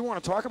 Well, we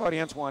want to talk about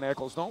Antoine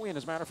Eccles, don't we? And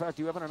as a matter of fact,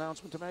 do you have an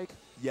announcement to make?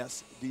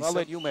 Yes. I'll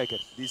let you make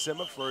it.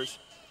 December 1st.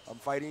 I'm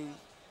fighting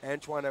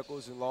Antoine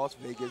Eccles in Las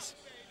Vegas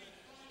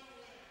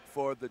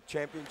for the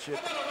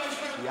championship,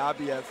 the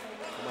IBF,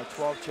 for my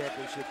 12th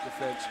championship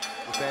defense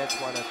with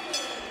Antoine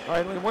Eccles. All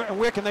right, and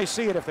where can they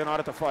see it if they're not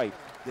at the fight?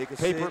 They can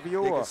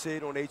Pay-per-view? They can see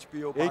it on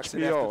HBO,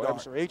 Boxing After Dark. I'm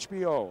sorry,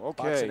 HBO,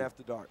 okay. Boxing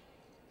After Dark.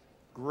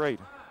 Great.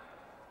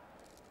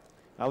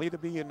 I'll either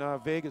be in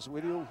Vegas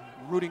with you,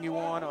 rooting you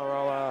on, or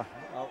I'll be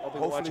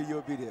Hopefully watching.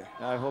 You'll be there.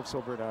 I hope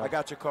so, Bernard. I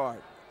got your card.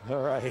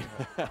 All right.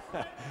 All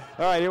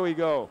right, here we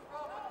go.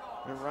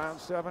 In round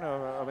 7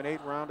 of an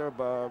 8-rounder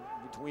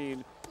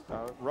between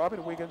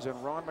Robert Wiggins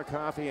and Ron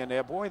McCarthy, and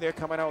they're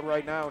coming out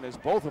right now, and as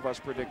both of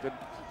us predicted,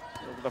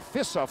 the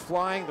fists are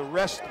flying. The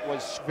rest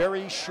was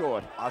very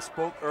short. I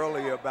spoke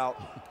earlier about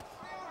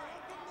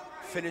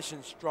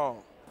finishing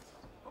strong.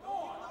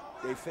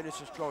 They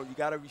finishing strong. You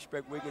got to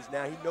respect Wiggins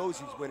now. He knows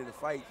he's winning the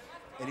fight,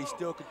 and he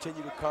still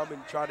continue to come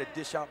and try to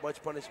dish out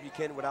much punishment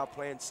he can without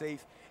playing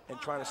safe and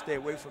trying to stay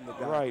away from the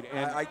guy. Right,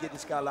 and I give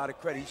this guy a lot of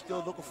credit. He's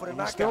still looking for the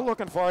knockout. He's still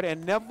looking for it,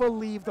 and never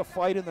leave the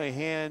fight in the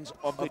hands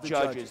of the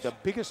judges. The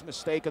biggest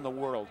mistake in the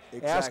world.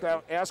 Exactly.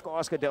 Ask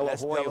Oscar De La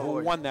Hoya,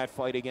 who won that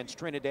fight against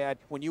Trinidad.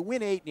 When you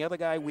win 8 and the other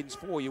guy wins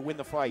 4, you win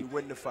the fight. You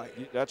win the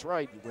fight. That's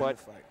right. You win the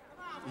fight.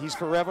 He's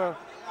forever.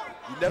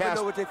 You never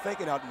know what they're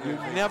thinking out there.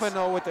 You never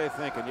know what they're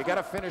thinking. You got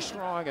to finish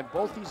strong, and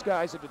both these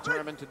guys are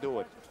determined to do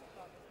it.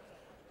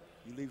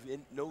 You leave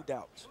in no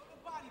doubts.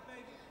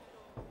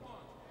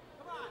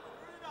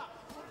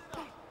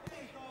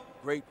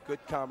 Great, good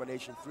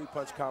combination,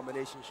 3-punch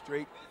combination,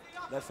 straight,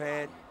 left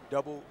hand,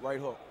 double, right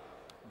hook.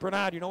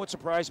 Bernard, you know what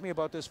surprised me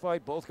about this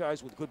fight? Both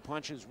guys with good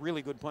punches,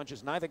 really good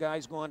punches. Neither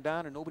guy's gone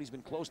down, and nobody's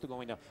been close to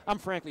going down. I'm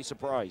frankly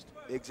surprised.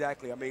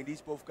 Exactly. I mean,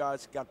 these both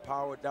guys got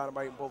power,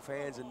 dynamite in both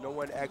hands, and no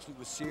one actually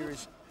was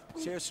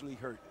seriously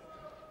hurt.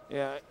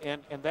 Yeah,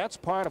 and that's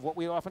part of what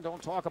we often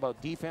don't talk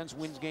about. Defense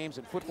wins games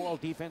in football.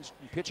 Defense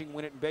and pitching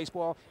win it in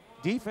baseball.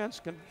 Defense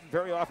can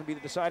very often be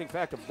the deciding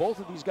factor. Both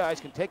of these guys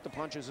can take the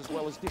punches as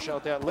well as dish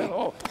out that left.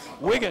 Oh,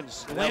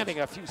 Wiggins landing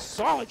a few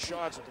solid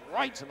shots with the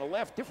rights and the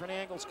left, different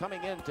angles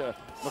coming into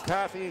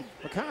McCarthy.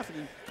 McCarthy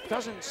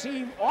doesn't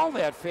seem all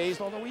that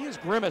phased, although he is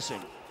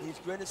grimacing. He's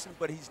grimacing,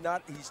 but he's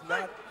not.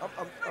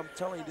 I'm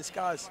telling you, this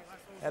guy's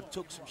have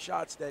took some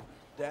shots that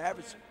the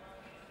average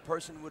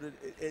person would have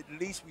at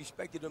least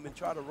respected him and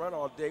tried to run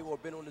all day or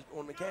been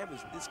on the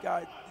canvas. This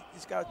guy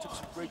took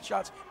some great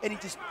shots, and he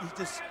just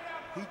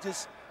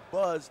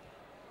buzzed.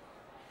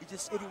 He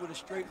just hit him with a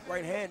straight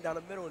right hand down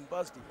the middle and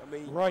buzzed him. I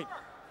mean, right.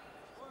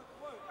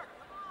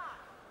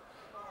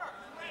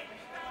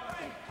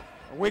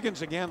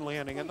 Wiggins again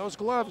landing, and those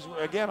gloves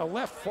again a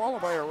left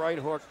followed by a right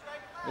hook.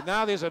 And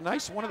now there's a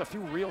nice, one of the few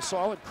real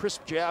solid,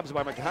 crisp jabs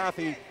by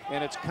McCarthy,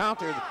 and it's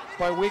countered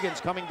by Wiggins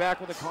coming back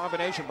with a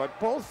combination. But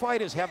both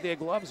fighters have their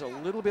gloves a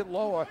little bit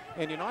lower,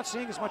 and you're not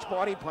seeing as much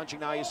body punching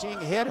now. You're seeing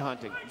head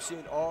hunting. You're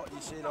seeing all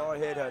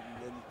head hunting.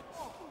 And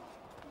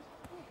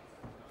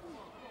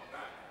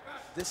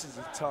this is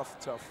a tough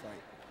fight.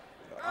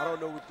 I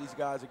don't know what these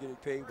guys are getting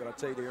paid, but I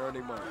tell you, they earn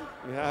their money.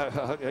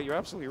 Yeah, you're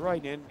absolutely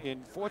right.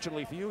 And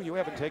fortunately for you, you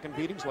haven't taken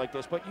beatings like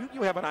this, but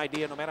you have an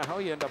idea, no matter how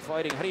you end up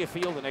fighting, how do you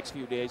feel the next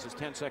few days as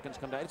 10 seconds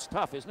come down? It's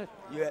tough, isn't it?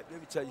 Yeah, let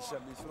me tell you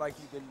something. It's like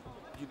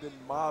you've been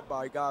mobbed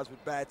by guys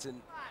with bats, and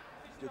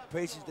the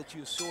places that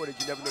you assaulted,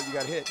 you never know you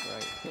got hit.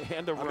 Right.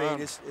 And I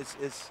mean, it's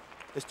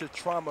the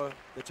trauma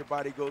that your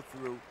body goes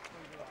through.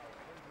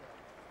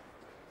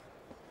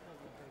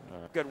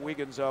 Got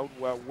Wiggins out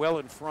well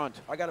in front.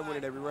 I got to win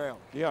it every round.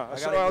 Yeah,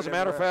 so as a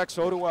matter of fact,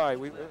 so do I.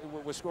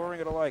 We're scoring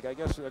it alike. I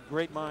guess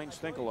great minds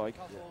think alike.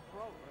 Yeah.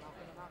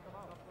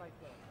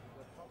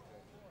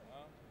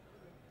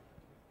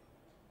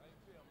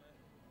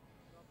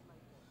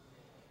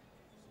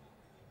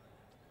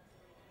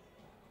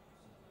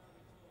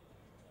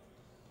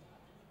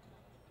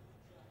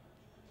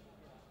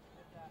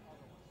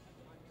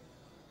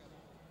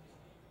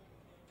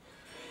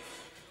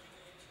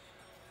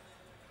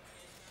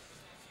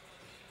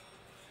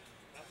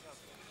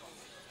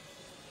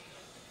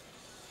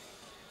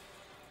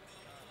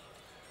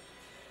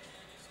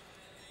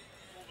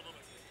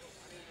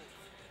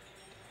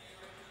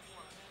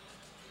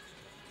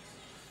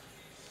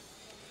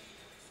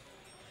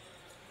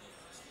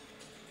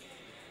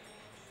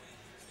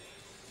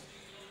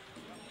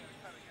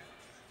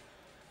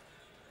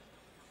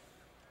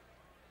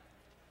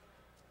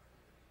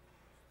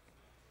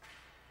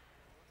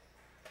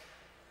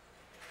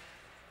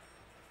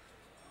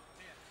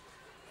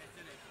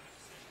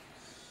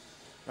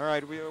 All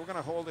right, we're going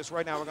to hold this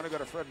right now. We're going to go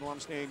to Fred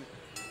Blumstein.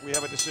 We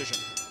have a decision.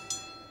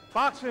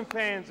 Boxing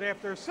fans,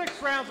 after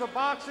 6 rounds of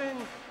boxing,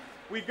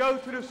 we go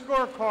to the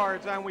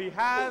scorecards and we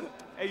have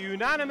a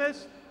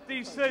unanimous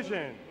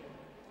decision.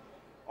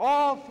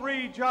 All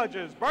 3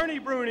 judges, Bernie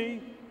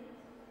Bruni,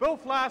 Bill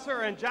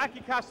Flasser, and Jackie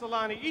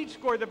Castellani, each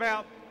scored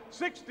about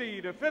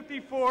 60 to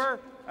 54,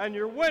 and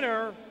your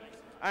winner,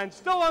 and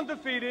still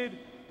undefeated,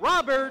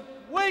 Robert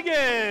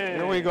Wiggins.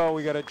 Here we go.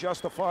 We got a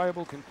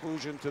justifiable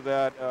conclusion to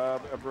that,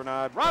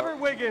 Bernard. Robert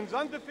Wiggins,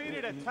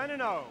 undefeated at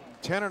 10-0.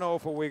 10-0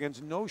 for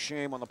Wiggins. No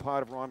shame on the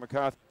part of Ron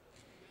McCarthy.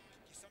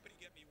 Somebody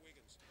get me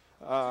Wiggins.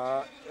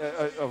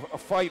 A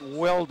fight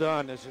well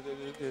done.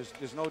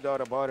 There's no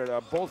doubt about it.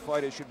 Both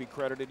fighters should be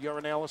credited. Your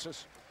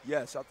analysis?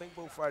 Yes, I think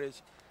both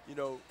fighters,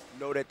 know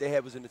that they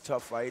was in a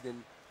tough fight,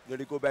 and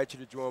they go back to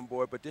the drawing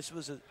board. But this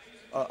was,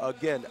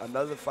 again,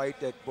 another fight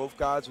that both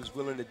guys was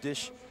willing to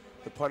dish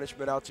the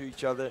punishment out to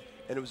each other,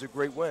 and it was a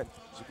great win. It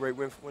was a great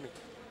win for winning.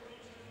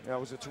 Yeah, it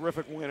was a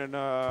terrific win, and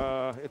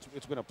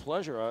it's been a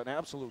pleasure, an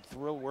absolute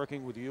thrill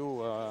working with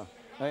you.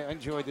 I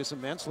enjoyed this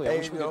immensely.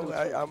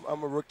 Hey,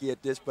 I'm a rookie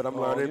at this, but I'm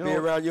learning. Be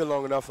around you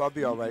long enough, I'll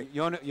be all right.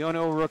 You're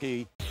no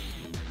rookie.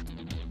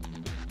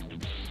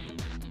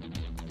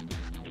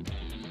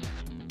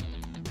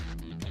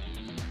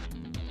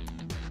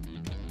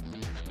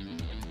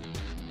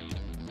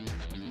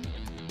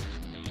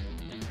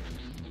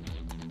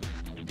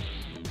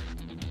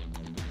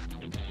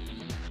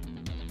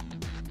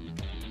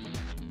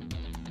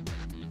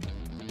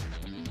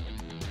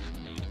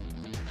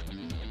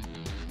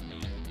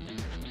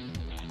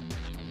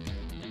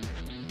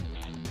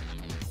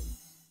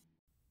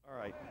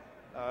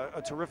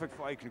 A terrific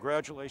fight.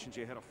 Congratulations.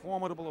 You had a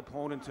formidable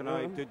opponent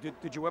tonight.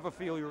 Did you ever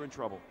feel you were in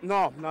trouble?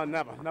 No,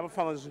 never. Never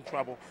felt I was in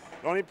trouble.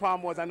 The only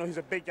problem was I know he's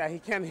a big guy. He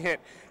can hit,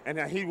 and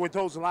he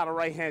throws a lot of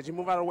right hands. You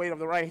move out of the way of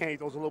the right hand, he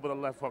throws a little bit of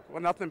left hook.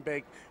 Well, nothing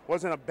big.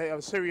 Wasn't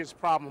a serious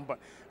problem, but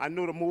I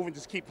knew to move and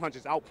just keep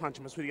punches, out-punch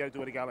him. That's what you got to do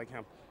with a guy like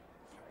him.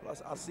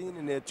 Plus, I seen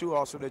in there, too,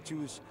 also that he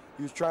was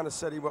trying to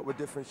set him up with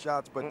different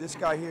shots. But this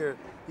guy here,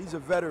 he's a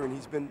veteran.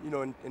 He's been,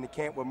 in the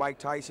camp with Mike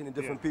Tyson and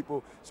different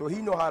people. So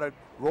he know how to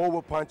roll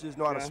with punches,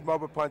 know how to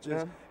smother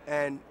punches,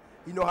 and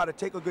he know how to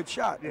take a good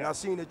shot. And I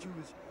seen that you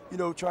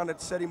was, trying to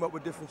set him up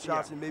with different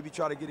shots and maybe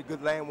try to get a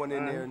good land one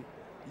in there. And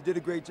you did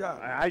a great job.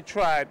 I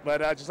tried,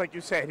 but just like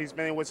you said, he's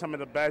been in with some of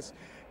the best.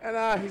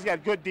 And he's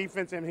got good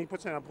defense, and he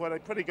puts in a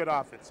pretty good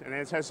offense. And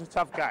he's a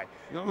tough guy.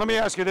 Let me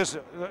ask you this.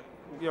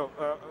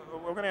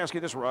 We're going to ask you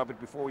this, Robert,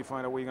 before we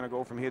find out where you're going to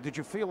go from here. Did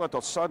you feel that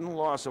the sudden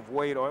loss of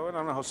weight, or I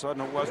don't know how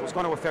sudden it was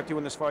going to affect you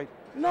in this fight?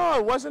 No,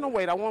 it wasn't a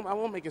weight. I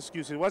won't make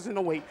excuses. It wasn't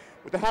a weight.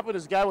 What happened,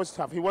 this guy was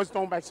tough. He was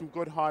throwing back some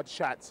good, hard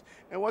shots.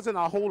 It wasn't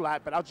a whole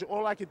lot, but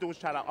all I could do was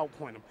try to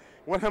outpoint him.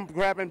 With him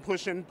grabbing,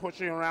 pushing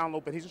around a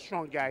little bit. He's a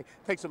strong guy.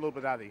 Takes a little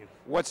bit out of you.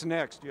 What's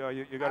next?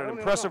 You got an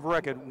impressive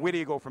record. Where do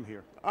you go from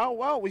here? Oh,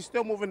 well, we're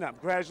still moving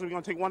up. Gradually, we're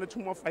going to take 1 or 2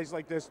 more fights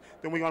like this.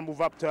 Then we're going to move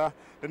up to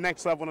the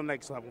next level and the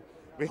next level.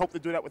 We hope to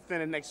do that within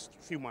the next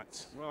few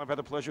months. Well, I've had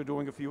the pleasure of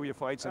doing a few of your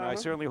fights, and I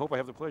certainly hope I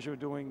have the pleasure of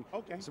doing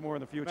some more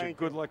in the future.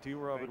 Good luck to you,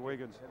 Robert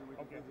Wiggins.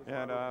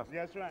 And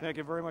thank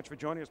you very much for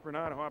joining us,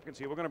 Bernard Hopkins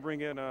here. We're going to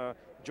bring in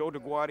Joe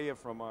DeGuardia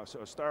from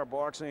Star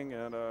Boxing.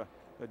 And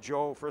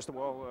Joe, first of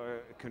all,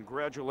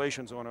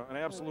 congratulations on an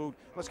absolute,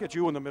 let's get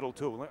you in the middle,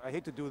 too. I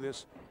hate to do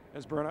this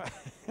as Bernard.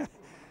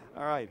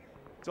 All right.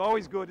 It's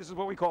always good. This is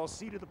what we call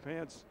seat of the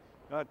pants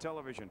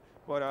television.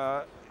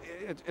 But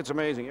it's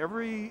amazing.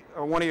 Every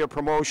one of your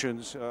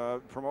promotions,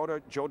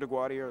 promoter Joe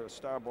DeGuardia,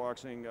 Star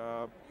Boxing,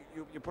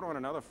 you put on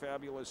another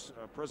fabulous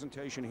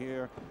presentation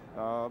here.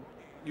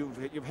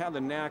 You've had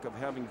the knack of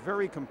having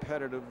very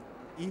competitive,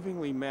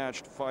 evenly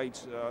matched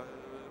fights.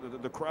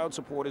 The crowd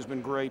support has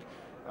been great.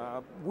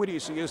 Where do you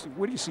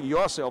see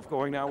yourself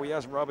going now? We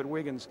asked Robert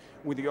Wiggins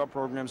with your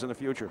programs in the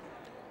future.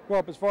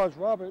 Well, as far as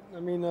Robert, I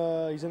mean,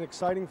 he's an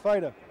exciting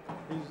fighter.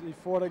 He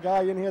fought a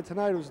guy in here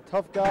tonight who's a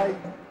tough guy.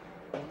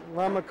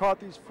 Ron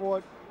McCarthy's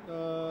fought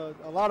a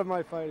lot of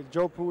my fighters.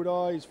 Joe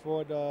Pudar, he's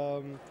fought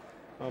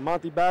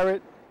Monty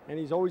Barrett, and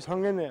he's always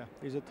hung in there.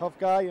 He's a tough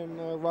guy,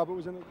 and Robert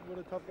was with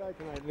a tough guy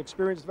tonight, an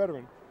experienced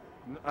veteran.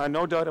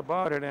 No doubt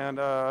about it, and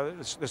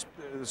this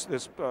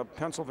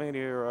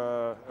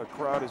Pennsylvania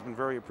crowd has been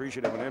very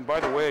appreciative. And by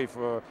the way,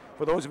 for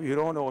those of you who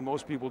don't know, and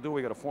most people do,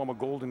 we got a former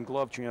Golden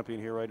Glove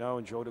champion here right now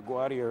in Joe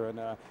DeGuardia,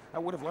 and I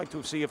would have liked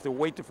to see if the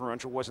weight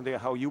differential wasn't there,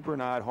 how you,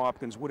 Bernard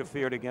Hopkins, would have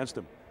fared against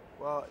him.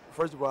 Well,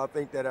 first of all, I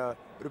think that it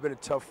would have been a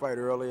tough fight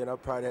early, and I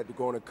probably had to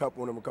go on a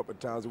couple of them a couple of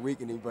times a week,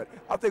 but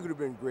I think it would have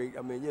been great.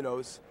 I mean,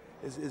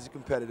 it's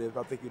competitive.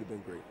 I think it would have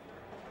been great.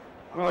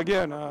 Well,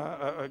 again,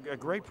 a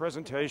great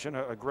presentation,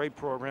 a great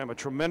program, a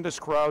tremendous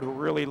crowd who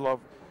really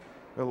love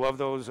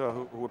those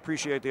who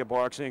appreciate their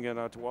boxing,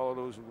 and to all of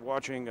those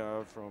watching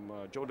from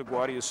Joe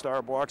DeGuardia's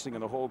Star Boxing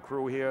and the whole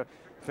crew here,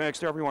 thanks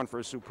to everyone for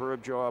a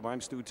superb job. I'm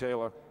Stu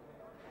Taylor.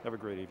 Have a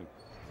great evening.